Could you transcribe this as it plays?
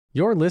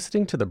You're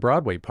listening to the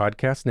Broadway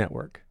Podcast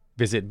Network.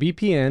 Visit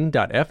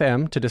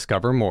bpn.fm to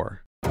discover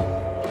more.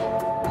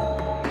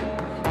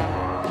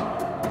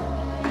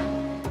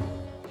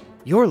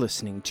 You're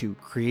listening to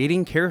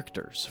Creating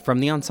Characters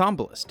from The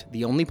Ensemblist,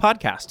 the only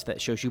podcast that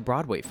shows you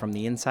Broadway from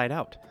the inside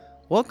out.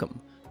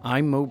 Welcome,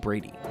 I'm Mo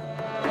Brady.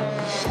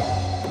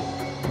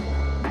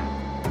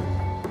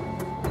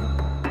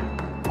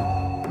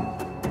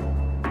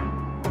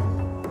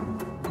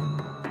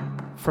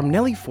 From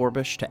Nellie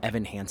Forbush to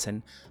Evan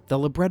Hansen, the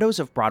librettos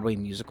of Broadway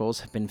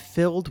musicals have been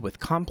filled with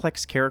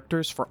complex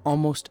characters for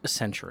almost a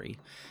century.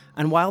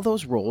 And while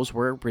those roles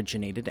were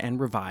originated and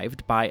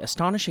revived by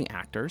astonishing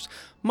actors,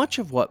 much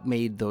of what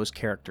made those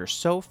characters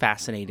so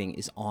fascinating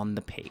is on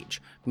the page,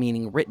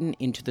 meaning written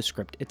into the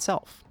script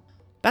itself.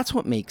 That's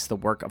what makes the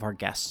work of our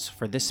guests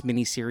for this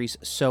miniseries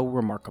so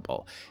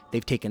remarkable.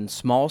 They've taken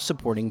small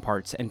supporting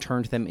parts and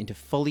turned them into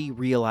fully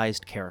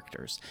realized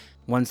characters,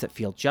 ones that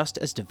feel just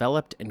as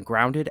developed and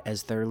grounded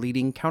as their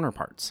leading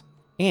counterparts.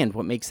 And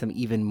what makes them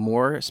even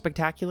more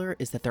spectacular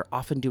is that they're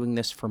often doing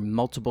this for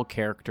multiple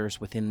characters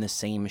within the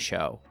same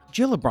show.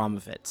 Jill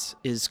Abramovitz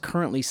is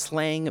currently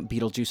slaying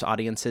Beetlejuice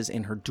audiences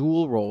in her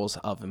dual roles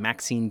of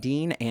Maxine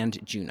Dean and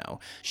Juno.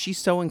 She's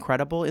so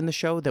incredible in the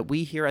show that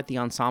we here at The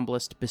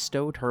Ensemblist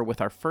bestowed her with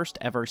our first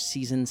ever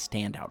Season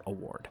Standout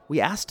Award.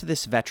 We asked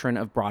this veteran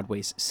of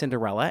Broadway's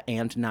Cinderella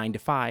and 9 to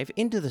 5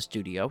 into the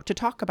studio to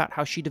talk about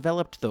how she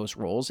developed those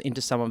roles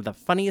into some of the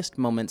funniest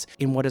moments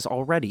in what is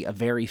already a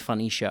very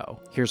funny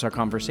show. Here's our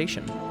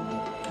conversation.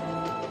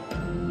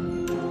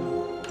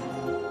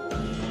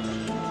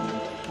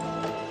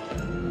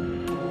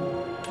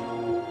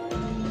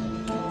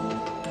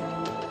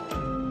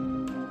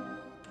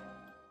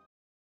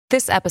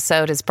 This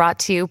episode is brought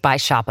to you by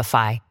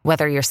Shopify.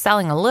 Whether you're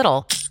selling a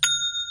little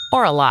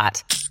or a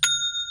lot,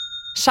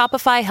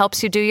 Shopify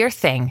helps you do your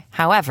thing,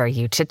 however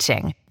you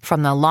cha-ching.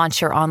 From the launch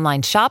your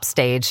online shop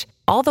stage,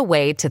 all the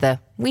way to the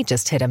we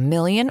just hit 1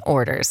 million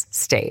orders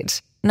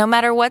stage. No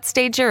matter what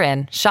stage you're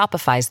in,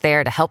 Shopify's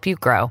there to help you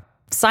grow.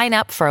 Sign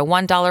up for a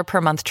 $1 per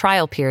month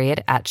trial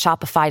period at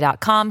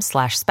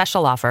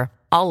shopify.com/special offer,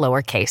 all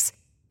lowercase.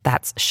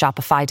 That's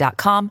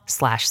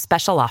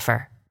shopify.com/special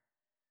offer.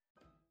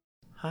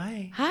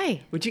 Hi.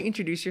 Hi. Would you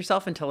introduce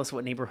yourself and tell us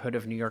what neighborhood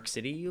of New York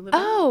City you live in?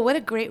 Oh, what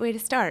a great way to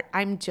start.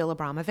 I'm Jill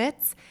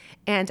Abramovitz,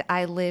 and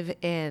I live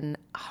in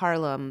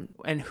Harlem.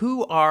 And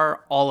who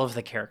are all of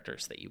the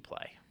characters that you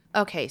play?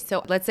 Okay,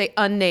 so let's say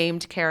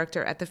unnamed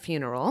character at the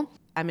funeral.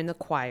 I'm in the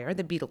choir,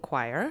 the Beatle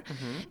choir,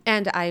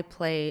 and I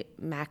play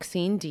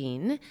Maxine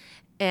Dean,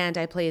 and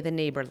I play the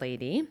neighbor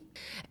lady,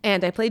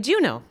 and I play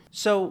Juno.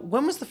 So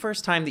when was the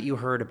first time that you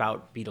heard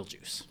about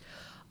Beetlejuice?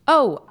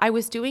 Oh, I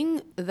was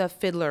doing the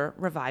Fiddler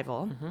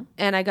revival,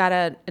 and I got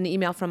an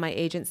email from my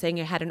agent saying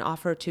I had an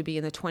offer to be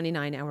in the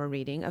 29-hour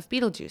reading of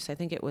Beetlejuice. I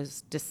think it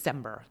was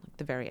December, like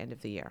the very end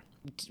of the year.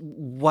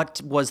 What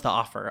was the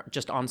offer?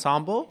 Just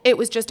ensemble? It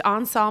was just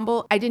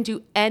ensemble. I didn't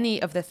do any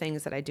of the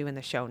things that I do in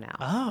the show now.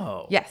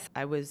 Oh. Yes,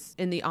 I was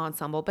in the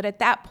ensemble. But at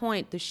that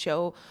point, the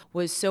show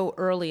was so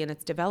early in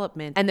its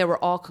development, and there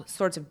were all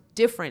sorts of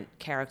different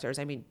characters.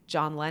 I mean,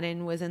 John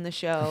Lennon was in the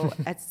show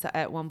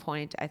at one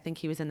point. I think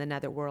he was in the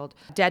Netherworld.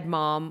 Dead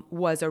Mom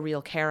was a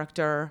real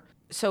character.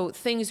 So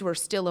things were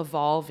still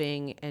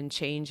evolving and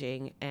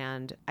changing,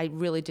 and I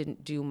really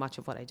didn't do much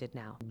of what I did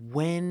now.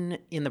 When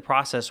in the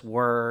process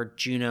were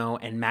Juno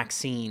and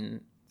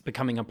Maxine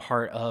becoming a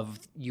part of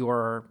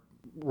your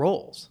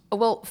roles?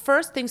 Well,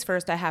 first things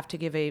first, I have to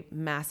give a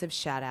massive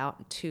shout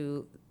out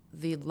to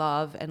the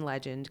love and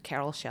legend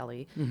Carol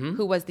Shelley,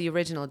 who was the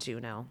original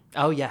Juno.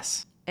 Oh,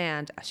 yes.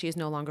 And she is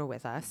no longer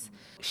with us.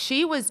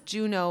 She was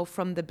Juno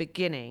from the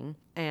beginning,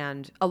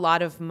 and a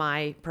lot of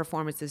my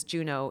performance as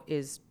Juno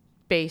is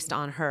based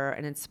on her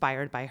and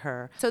inspired by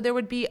her. So there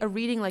would be a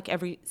reading like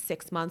every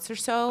 6 months or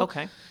so.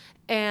 Okay.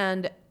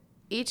 And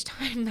each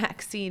time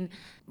Maxine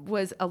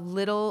was a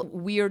little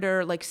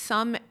weirder, like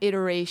some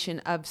iteration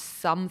of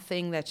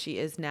something that she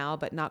is now,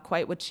 but not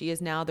quite what she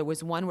is now. There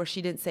was one where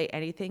she didn't say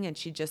anything and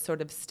she just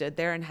sort of stood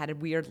there and had a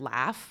weird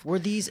laugh. Were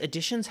these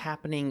additions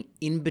happening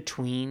in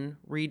between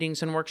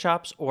readings and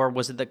workshops, or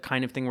was it the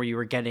kind of thing where you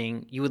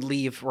would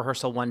leave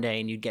rehearsal one day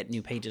and you'd get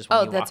new pages when you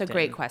walked in? Oh, that's a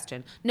great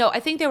question. No,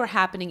 I think they were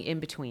happening in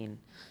between.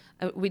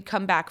 We'd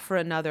come back for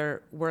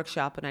another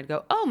workshop and I'd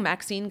go, oh,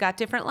 Maxine got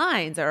different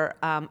lines, or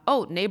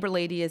oh, neighbor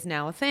lady is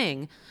now a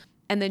thing.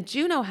 And then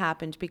Juno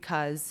happened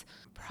because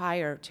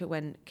prior to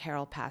when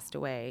Carol passed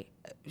away,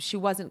 she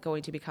wasn't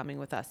going to be coming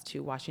with us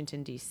to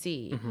Washington,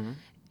 D.C.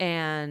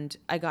 And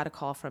I got a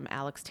call from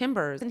Alex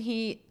Timbers, and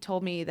he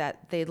told me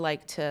that they'd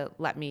like to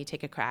let me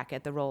take a crack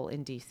at the role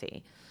in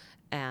D.C.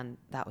 And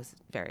that was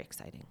very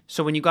exciting.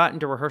 So when you got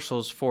into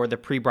rehearsals for the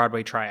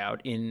pre-Broadway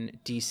tryout in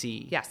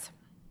D.C., Yes.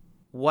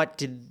 What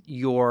did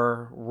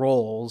your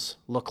roles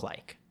look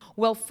like?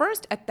 Well,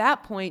 first, at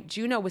that point,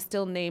 Juno was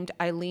still named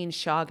Eileen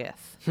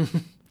Shoggoth.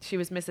 She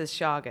was Mrs.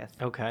 Shoggoth.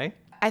 Okay.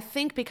 I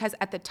think because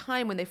at the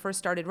time when they first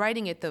started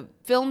writing it, the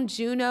film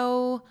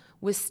Juno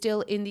was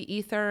still in the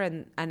ether,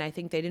 and I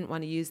think they didn't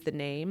want to use the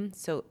name.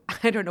 So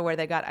I don't know where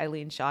they got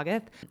Eileen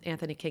Shoggoth.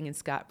 Anthony King and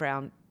Scott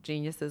Brown,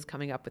 geniuses,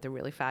 coming up with a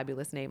really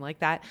fabulous name like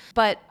that.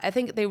 But I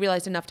think they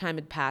realized enough time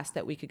had passed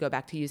that we could go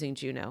back to using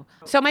Juno.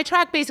 So my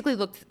track basically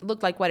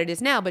looked like what it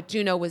is now, but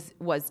Juno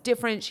was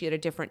different. She had a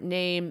different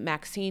name.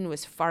 Maxine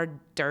was far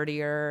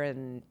dirtier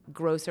and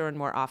grosser and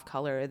more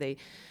off-color. They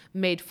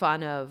made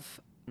fun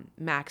of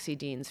Maxie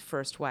Dean's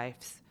first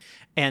wives.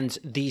 And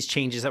these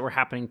changes that were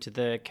happening to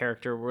the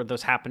character, were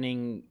those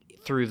happening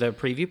through the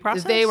preview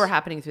process? They were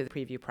happening through the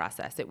preview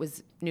process. It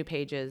was new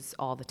pages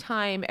all the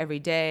time, every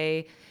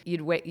day.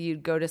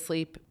 You'd go to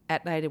sleep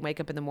at night and wake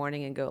up in the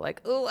morning and go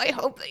like, oh, I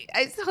hope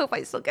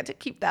I still get to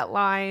keep that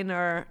line,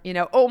 or,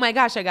 oh my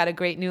gosh, I got a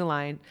great new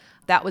line.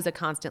 That was a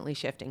constantly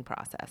shifting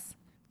process.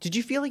 Did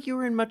you feel like you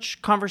were in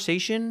much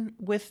conversation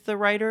with the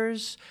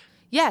writers?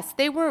 Yes,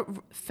 they were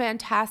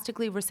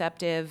fantastically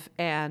receptive,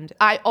 and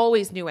I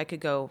always knew I could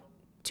go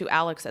to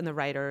Alex and the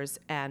writers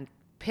and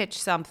pitch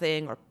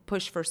something or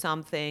push for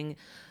something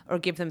or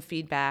give them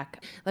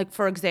feedback. Like,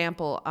 for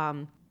example,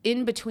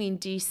 in between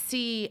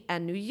DC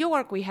and New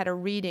York, we had a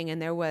reading,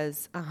 and there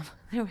was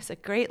a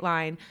great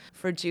line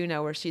for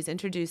Juno where she's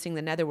introducing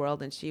the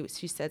Netherworld, and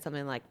she said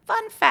something like,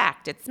 "Fun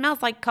fact, it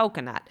smells like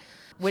coconut,"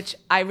 which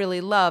I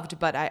really loved,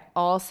 but I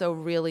also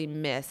really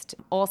missed.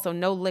 Also,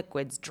 no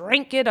liquids,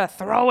 drink it or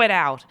throw it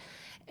out.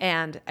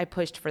 And I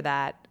pushed for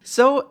that.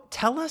 So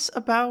tell us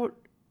about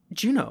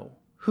Juno.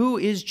 Who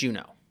is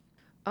Juno?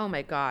 Oh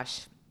my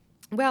gosh.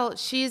 Well,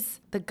 she's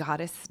the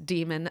goddess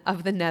demon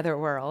of the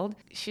Netherworld.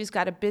 She's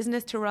got a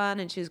business to run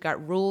and she's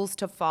got rules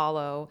to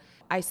follow.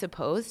 I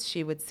suppose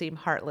she would seem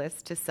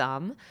heartless to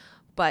some,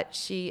 but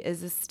she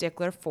is a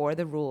stickler for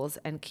the rules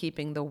and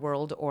keeping the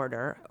world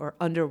order, or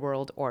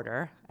underworld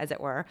order, as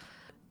it were.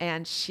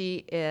 And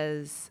she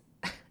is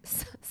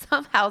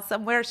somehow,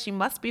 somewhere, she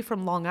must be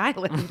from Long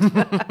Island.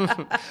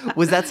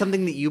 Was that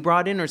something that you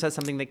brought in, or is that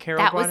something that Carol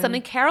brought in? That was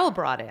something Carol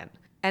brought in.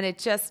 And it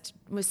just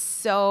was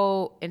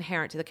so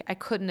inherent to I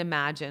couldn't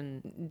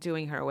imagine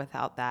doing her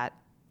without that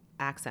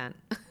accent.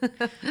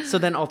 So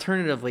then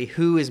alternatively,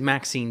 who is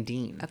Maxine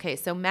Dean? Okay,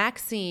 so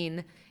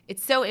Maxine,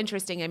 it's so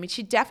interesting. I mean,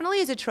 she definitely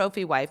is a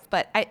trophy wife,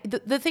 but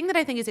the thing that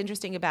I think is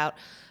interesting about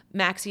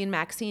Maxie and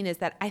Maxine is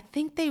that I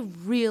think they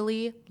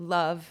really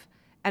love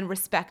and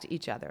respect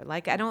each other.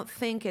 Like, I don't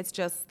think it's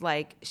just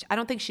like, I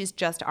don't think she's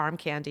just arm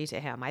candy to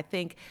him. I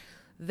think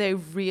they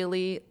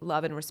really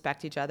love and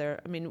respect each other.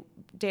 I mean,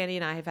 Danny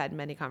and I have had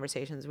many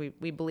conversations.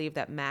 We believe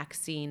that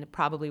Maxine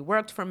probably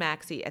worked for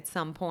Maxie at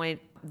some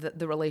point.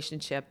 The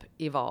relationship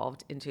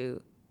evolved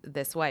into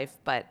this wife,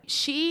 but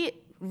she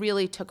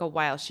really took a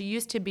while. She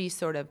used to be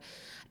sort of,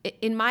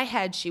 in my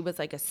head, she was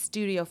like a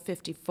Studio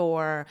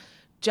 54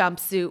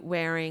 jumpsuit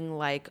wearing,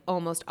 like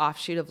almost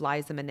offshoot of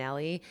Liza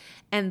Minnelli.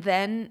 And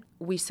then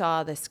we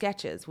saw the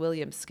sketches,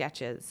 William's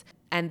sketches,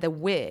 and the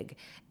wig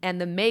and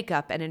the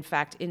makeup. And in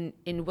fact, in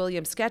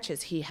William's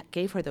sketches, he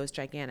gave her those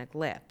gigantic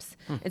lips.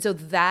 And so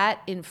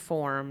that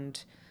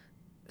informed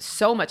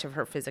so much of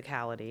her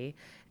physicality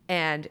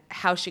and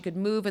how she could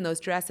move in those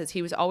dresses.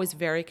 He was always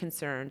very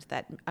concerned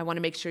that I want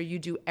to make sure you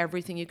do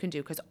everything you can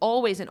do. Because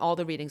always in all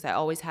the readings, I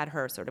always had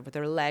her sort of with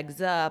her legs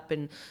up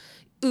and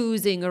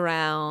oozing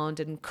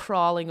around and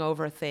crawling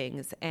over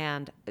things.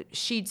 And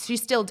she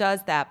still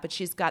does that, but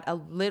she's got a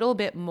little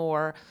bit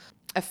more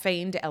a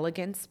feigned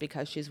elegance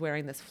because she's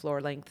wearing this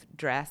floor-length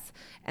dress,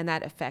 and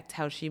that affects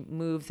how she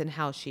moves and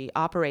how she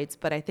operates.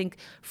 But I think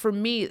for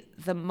me,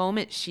 the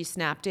moment she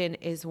snapped in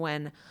is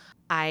when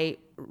I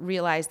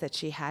realized that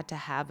she had to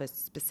have a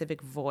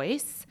specific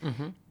voice.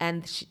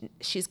 And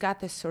she's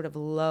got this sort of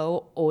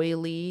low,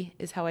 oily,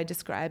 is how I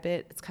describe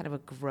it. It's kind of a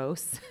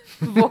gross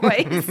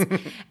voice.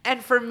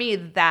 And for me,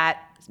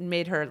 that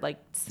made her like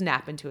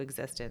snap into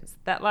existence.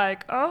 That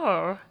like,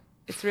 oh,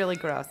 it's really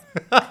gross.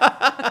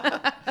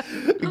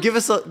 Give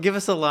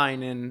us a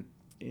line in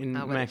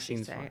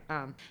Maxine's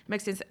one.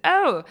 Maxine said,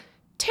 "Oh,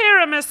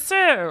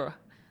 tiramisu."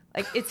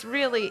 Like, it's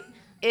really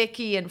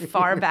icky and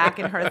far back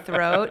in her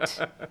throat.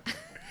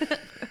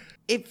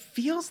 It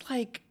feels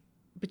like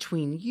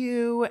between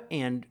you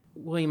and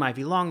William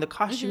Ivy Long, the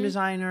costume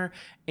designer,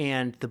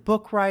 and the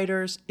book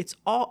writers,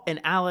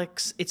 and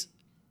Alex,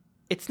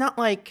 it's not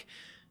like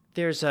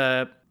there's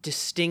a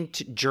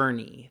distinct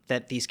journey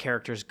that these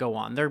characters go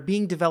on. They're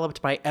being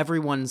developed by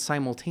everyone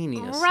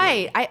simultaneously.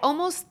 Right. I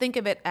almost think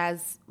of it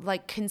as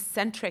like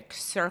concentric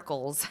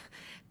circles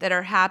that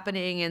are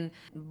happening and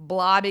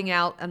blobbing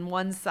out on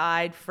one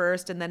side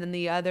first and then in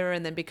the other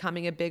and then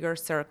becoming a bigger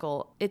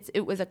circle.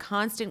 It was a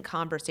constant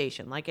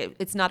conversation. Like,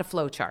 it's not a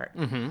flow chart.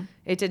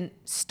 It didn't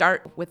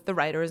start with the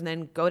writers and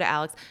then go to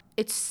Alex.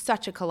 It's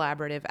such a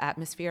collaborative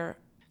atmosphere.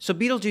 So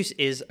Beetlejuice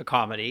is a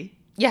comedy.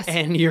 Yes.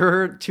 And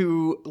your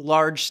two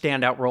large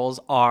standout roles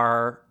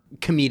are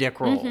comedic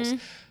roles.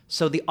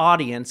 So the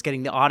audience,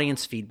 getting the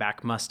audience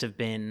feedback must have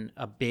been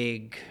a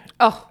big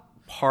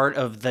part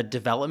of the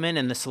development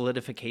and the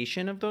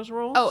solidification of those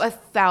roles? Oh,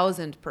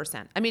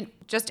 1,000%. I mean,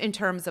 just in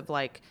terms of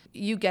like,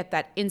 you get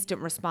that instant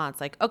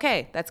response, like,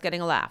 okay, that's getting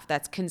a laugh.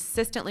 That's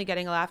consistently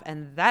getting a laugh.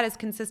 And that is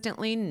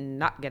consistently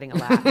not getting a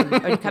laugh. And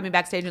are you coming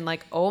backstage and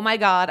like, oh my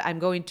God, I'm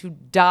going to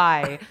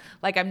die.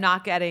 Like, I'm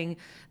not getting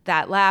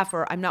that laugh,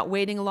 or I'm not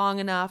waiting long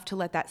enough to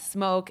let that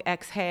smoke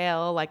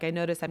exhale. Like, I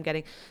notice I'm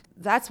getting,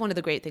 that's one of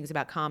the great things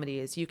about comedy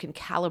is you can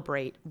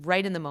calibrate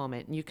right in the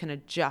moment, and you can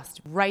adjust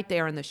right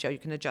there in the show. You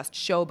can adjust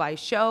show by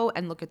show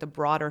and look at the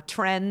broader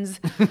trends.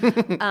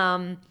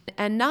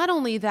 And not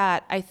only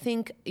that, I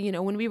think,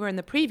 when we were in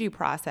the preview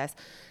process,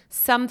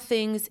 some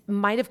things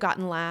might have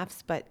gotten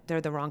laughs, but they're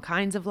the wrong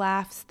kinds of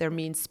laughs. They're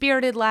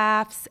mean-spirited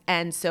laughs.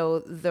 And so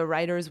the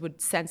writers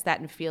would sense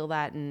that and feel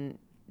that and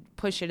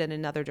push it in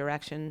another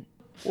direction.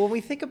 When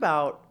we think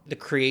about the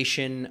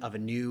creation of a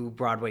new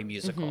Broadway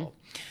musical,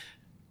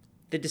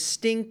 the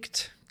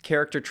distinct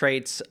character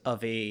traits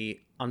of a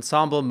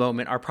ensemble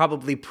moment are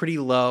probably pretty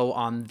low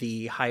on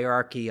the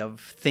hierarchy of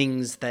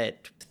things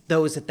that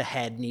those at the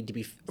head need to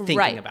be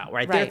thinking about,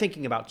 right? They're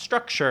thinking about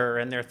structure,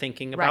 and they're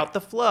thinking about the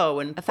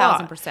flow and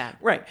 1,000%.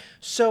 Right.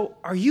 So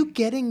are you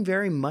getting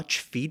very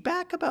much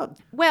feedback about,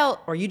 or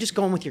are you just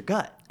going with your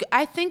gut?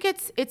 I think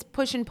it's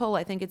push and pull.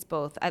 I think it's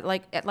both.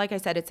 Like I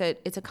said,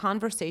 it's a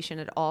conversation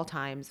at all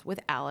times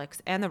with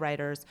Alex and the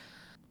writers.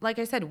 Like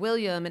I said,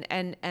 William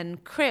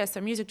and Chris,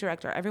 our music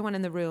director, everyone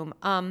in the room,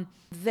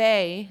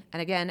 they,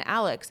 and again,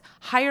 Alex,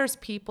 hires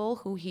people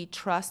who he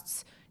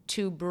trusts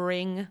to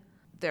bring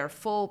their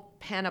full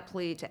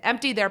panoply, to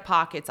empty their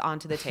pockets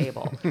onto the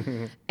table.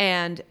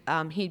 And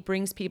he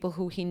brings people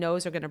who he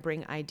knows are going to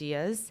bring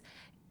ideas,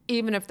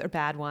 even if they're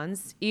bad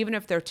ones, even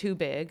if they're too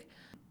big,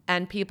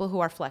 and people who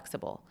are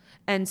flexible.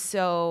 And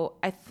so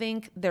I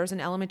think there's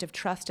an element of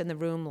trust in the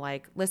room,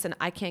 like, listen,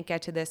 I can't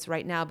get to this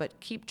right now, but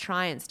keep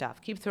trying stuff,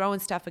 keep throwing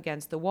stuff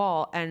against the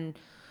wall, and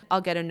I'll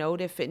get a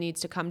note if it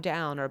needs to come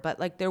down. But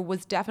like, there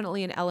was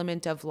definitely an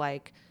element of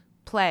like,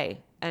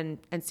 play and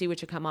see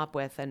what you come up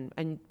with.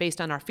 And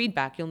based on our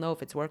feedback, you'll know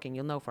if it's working,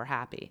 you'll know if we're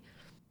happy.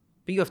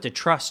 But you have to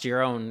trust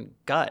your own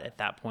gut at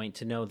that point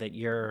to know that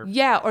you're...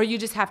 Yeah, or you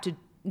just have to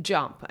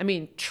jump. I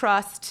mean,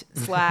 trust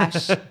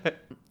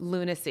 /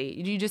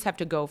 lunacy. You just have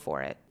to go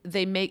for it.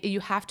 You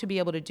have to be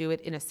able to do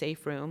it in a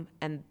safe room,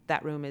 and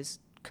that room is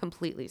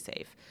completely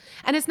safe.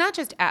 And it's not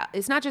just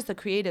the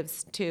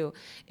creatives too.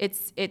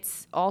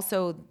 It's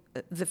also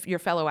your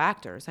fellow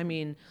actors. I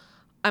mean,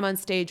 I'm on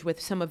stage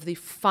with some of the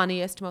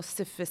funniest, most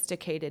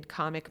sophisticated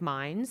comic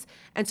minds,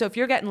 and so if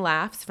you're getting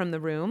laughs from the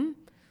room,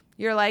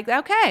 you're like,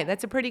 okay,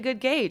 that's a pretty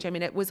good gauge. I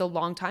mean, it was a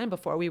long time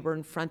before we were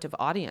in front of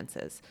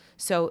audiences.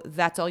 So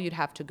that's all you'd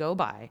have to go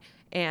by.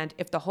 And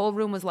if the whole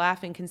room was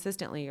laughing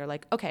consistently, you're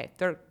like, okay,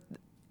 they're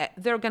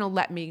going to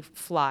let me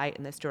fly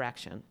in this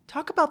direction.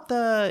 Talk about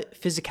the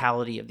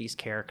physicality of these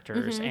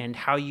characters and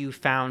how you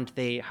found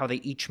how they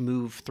each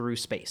move through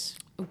space.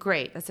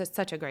 Great. That's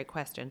such a great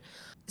question.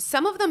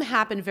 Some of them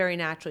happened very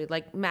naturally.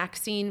 Like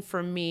Maxine,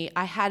 for me,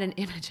 I had an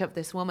image of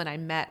this woman I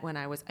met when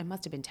I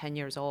must have been 10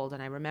 years old.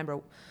 And I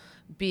remember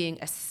being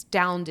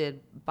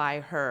astounded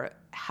by her,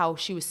 how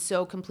she was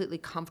so completely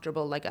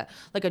comfortable, like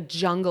a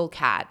jungle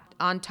cat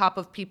on top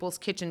of people's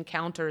kitchen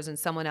counters in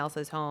someone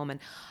else's home. And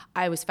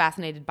I was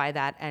fascinated by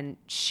that. And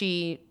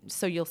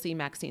so you'll see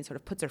Maxine sort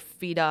of puts her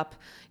feet up.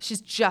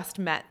 She's just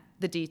met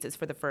the Dietzes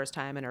for the first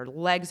time, and her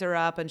legs are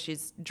up, and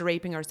she's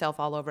draping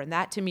herself all over. And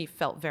that to me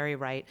felt very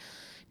right.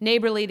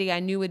 Neighbor Lady, I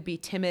knew would be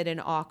timid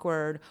and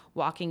awkward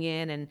walking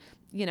in. And,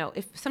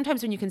 if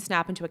sometimes when you can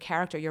snap into a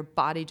character, your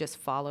body just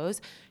follows.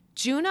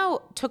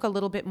 Juno took a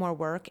little bit more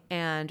work,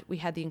 and we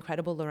had the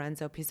incredible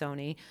Lorenzo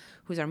Pizzoni,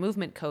 who's our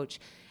movement coach.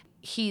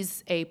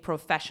 He's a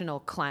professional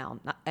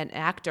clown, not an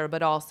actor,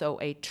 but also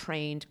a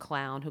trained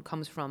clown who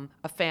comes from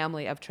a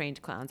family of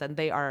trained clowns. And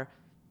they are,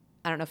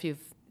 I don't know if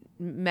you've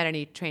met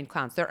any trained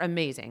clowns. They're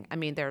amazing. I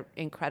mean, they're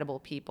incredible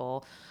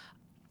people.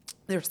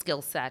 Their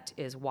skill set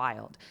is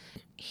wild.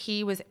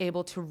 He was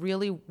able to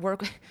really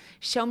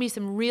show me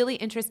some really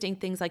interesting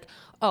things like,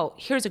 oh,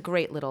 here's a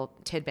great little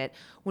tidbit.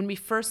 When we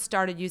first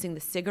started using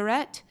the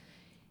cigarette,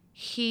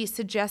 he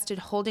suggested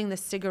holding the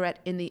cigarette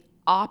in the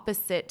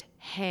opposite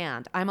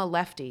hand. I'm a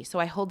lefty, so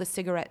I hold the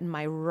cigarette in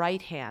my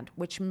right hand,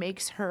 which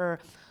makes her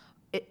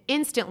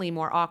instantly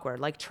more awkward.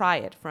 Like, try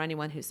it for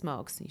anyone who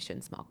smokes. You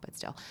shouldn't smoke, but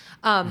still.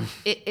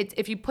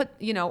 If you put,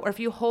 or if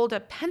you hold a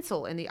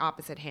pencil in the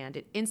opposite hand,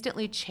 it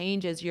instantly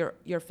changes your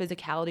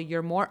physicality.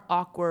 You're more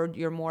awkward.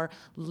 You're more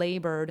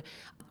labored.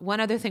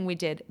 One other thing we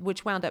did,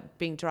 which wound up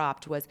being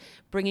dropped, was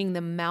bringing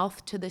the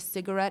mouth to the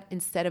cigarette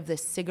instead of the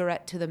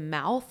cigarette to the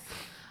mouth.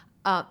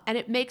 And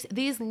it makes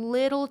these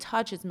little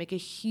touches make a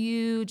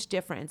huge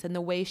difference in the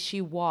way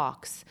she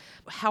walks,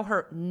 how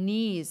her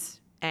knees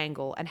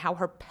angle and how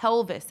her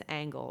pelvis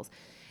angles.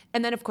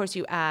 And then, of course,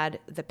 you add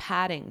the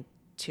padding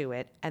to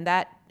it, and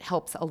that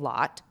helps a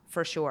lot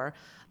for sure.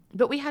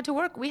 But we had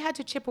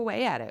to chip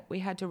away at it. We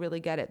had to really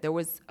get it. There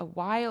was a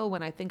while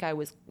when I think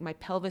my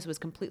pelvis was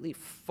completely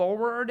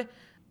forward,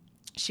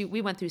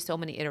 we went through so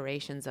many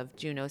iterations of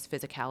Juno's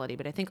physicality,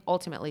 but I think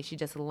ultimately she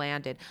just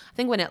landed. I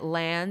think when it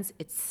lands,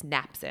 it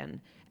snaps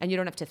in, and you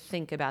don't have to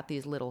think about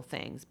these little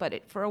things.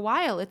 But for a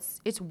while,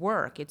 it's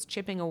work. It's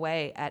chipping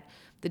away at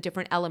the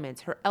different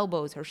elements: her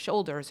elbows, her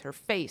shoulders, her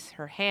face,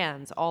 her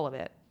hands, all of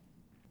it.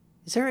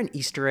 Is there an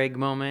Easter egg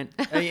moment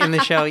in the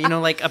show? You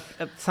know, like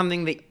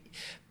something that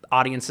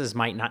audiences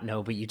might not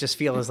know, but you just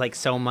feel is like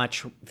so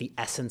much the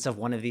essence of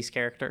one of these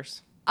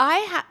characters?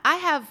 I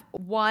have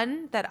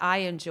one that I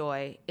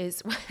enjoy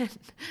is when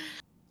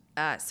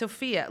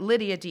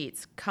Lydia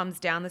Dietz, comes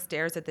down the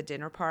stairs at the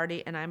dinner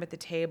party, and I'm at the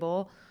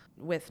table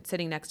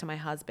sitting next to my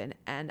husband.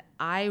 And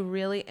I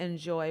really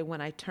enjoy when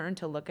I turn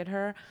to look at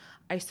her,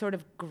 I sort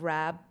of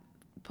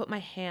put my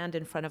hand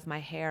in front of my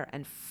hair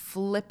and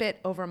flip it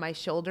over my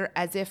shoulder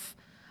as if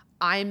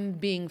I'm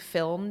being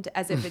filmed,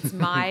 as if it's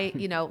my,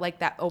 like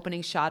that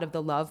opening shot of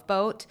the Love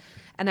Boat.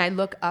 And I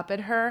look up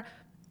at her.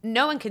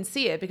 No one can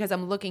see it because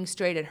I'm looking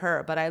straight at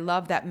her, but I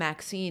love that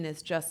Maxine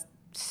is just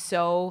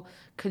so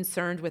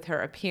concerned with her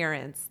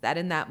appearance that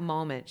in that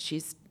moment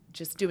she's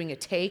just doing a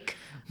take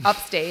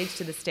upstage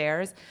to the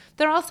stairs.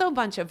 There are also a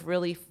bunch of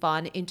really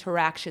fun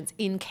interactions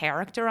in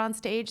character on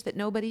stage that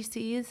nobody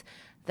sees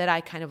that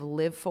I kind of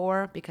live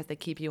for because they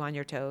keep you on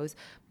your toes.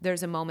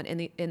 There's a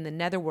moment in the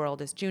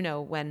Netherworld as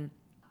Juno when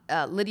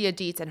Lydia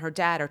Dietz and her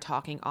dad are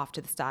talking off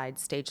to the side,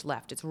 stage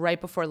left. It's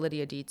right before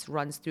Lydia Dietz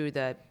runs through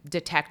the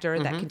detector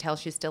that can tell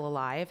she's still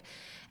alive.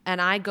 And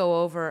I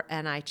go over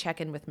and I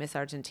check in with Miss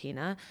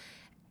Argentina.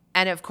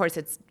 And of course,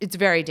 it's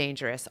very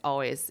dangerous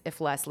always if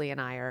Leslie and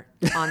I are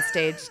on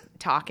stage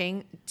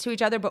talking to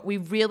each other. But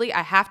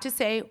I have to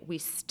say, we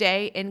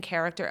stay in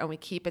character and we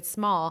keep it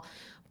small.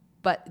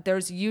 But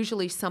there's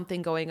usually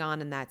something going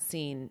on in that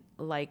scene,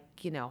 like,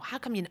 how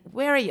come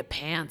where are your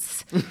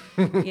pants?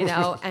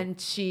 And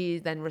she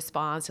then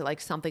responds to like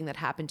something that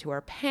happened to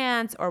her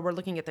pants, or we're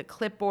looking at the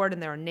clipboard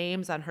and there are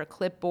names on her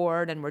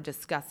clipboard and we're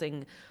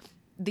discussing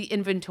the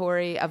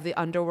inventory of the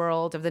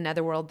underworld, of the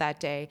netherworld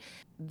that day.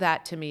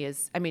 That to me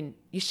is,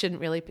 you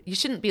shouldn't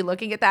be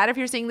looking at that if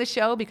you're seeing the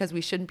show because we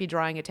shouldn't be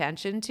drawing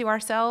attention to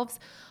ourselves.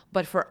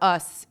 But for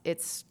us,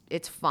 it's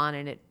fun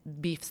and it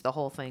beefs the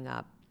whole thing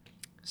up.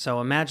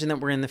 So imagine that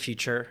we're in the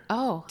future, 10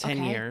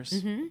 okay.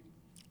 years,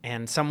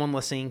 and someone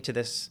listening to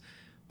this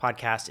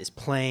podcast is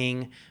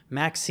playing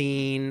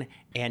Maxine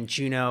and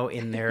Juno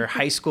in their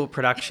high school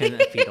production of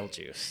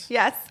Beetlejuice.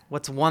 Yes.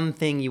 What's one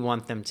thing you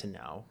want them to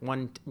know?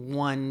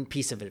 One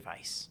piece of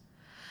advice.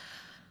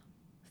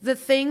 The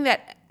thing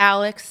that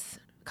Alex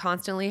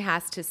constantly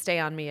has to stay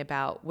on me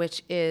about,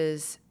 which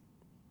is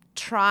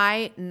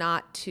try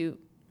not to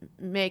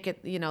make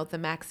it, the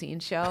Maxine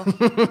show.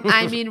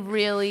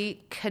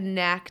 Really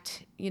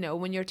connect,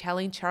 when you're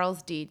telling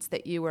Charles Dietz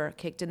that you were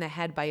kicked in the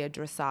head by a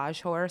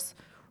dressage horse,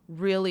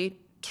 really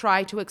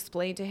try to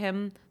explain to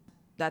him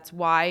that's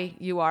why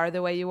you are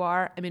the way you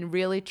are.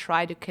 Really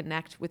try to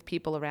connect with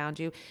people around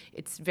you.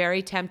 It's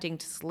very tempting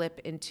to slip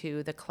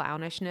into the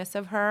clownishness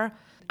of her.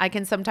 I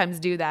can sometimes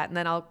do that, and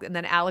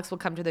then Alex will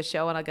come to the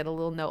show, and I'll get a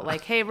little note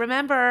like, "Hey,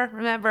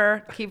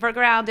 remember, keep her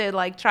grounded.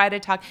 Like, try to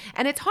talk."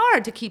 And it's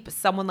hard to keep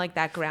someone like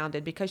that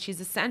grounded because she's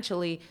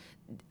essentially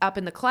up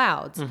in the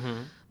clouds.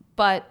 Mm-hmm.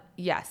 But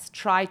yes,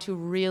 try to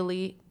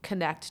really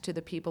connect to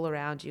the people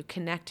around you.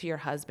 Connect to your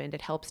husband.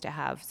 It helps to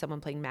have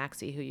someone playing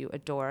Maxie who you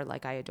adore,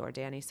 like I adore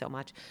Danny so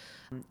much.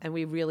 And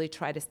we really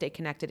try to stay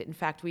connected. In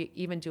fact, we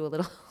even do a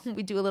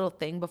little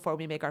thing before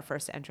we make our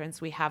first entrance.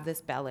 We have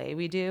this ballet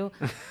we do.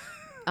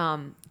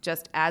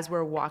 Just as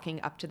we're walking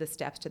up to the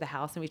steps to the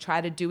house, and we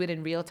try to do it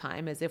in real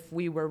time as if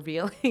we were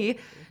really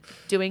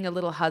doing a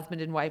little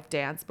husband and wife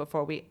dance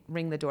before we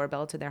ring the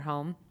doorbell to their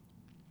home.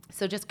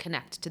 So just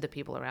connect to the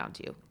people around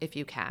you if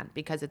you can,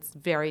 because it's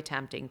very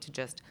tempting to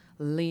just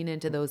lean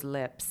into those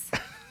lips.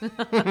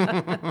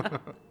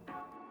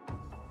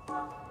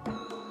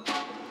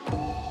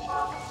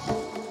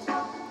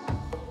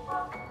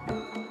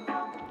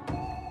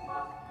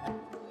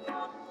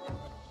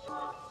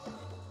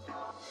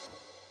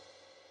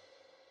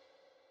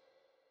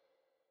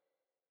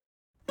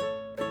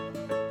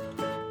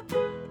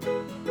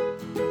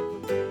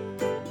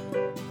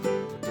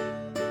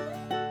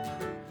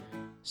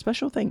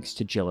 Special thanks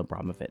to Jill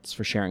Abramovitz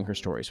for sharing her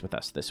stories with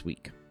us this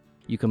week.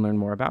 You can learn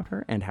more about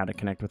her and how to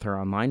connect with her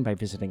online by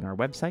visiting our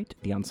website,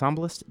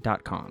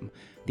 theensemblist.com.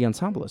 The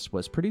Ensemblist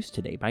was produced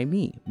today by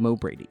me, Mo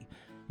Brady.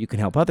 You can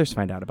help others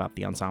find out about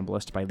The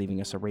Ensemblist by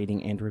leaving us a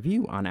rating and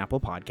review on Apple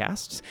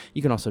Podcasts.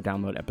 You can also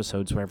download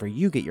episodes wherever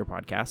you get your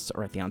podcasts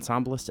or at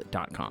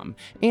theensemblist.com.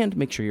 And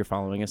make sure you're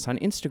following us on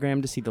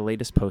Instagram to see the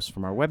latest posts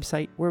from our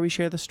website, where we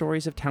share the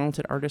stories of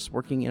talented artists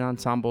working in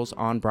ensembles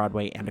on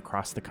Broadway and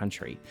across the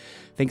country.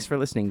 Thanks for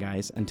listening,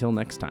 guys. Until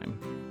next time.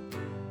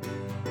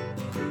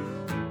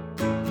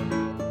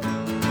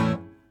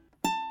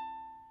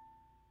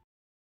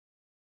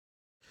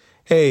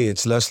 Hey,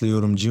 it's Leslie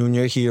Odom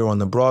Jr. here on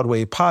the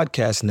Broadway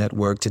Podcast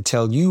Network to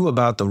tell you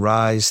about the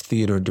Rise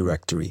Theater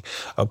Directory,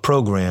 a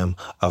program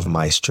of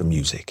Maestro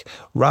Music.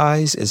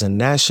 Rise is a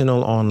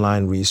national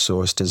online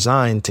resource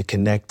designed to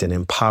connect and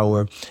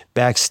empower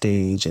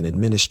backstage and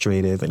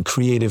administrative and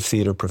creative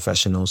theater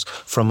professionals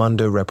from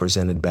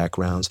underrepresented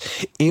backgrounds.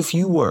 If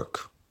you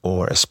work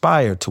or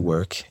aspire to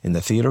work in the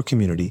theater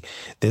community,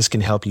 this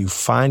can help you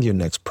find your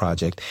next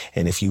project.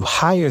 And if you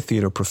hire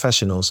theater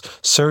professionals,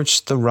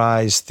 search the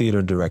Rise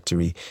Theater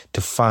Directory to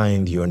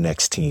find your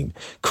next team.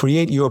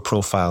 Create your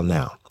profile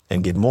now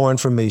and get more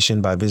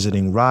information by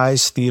visiting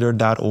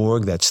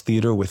risetheater.org. That's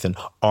theater with an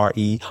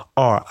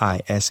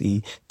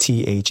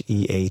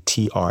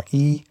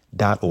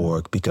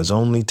RERISETHEATRE.org, because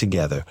only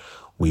together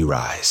we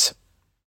rise.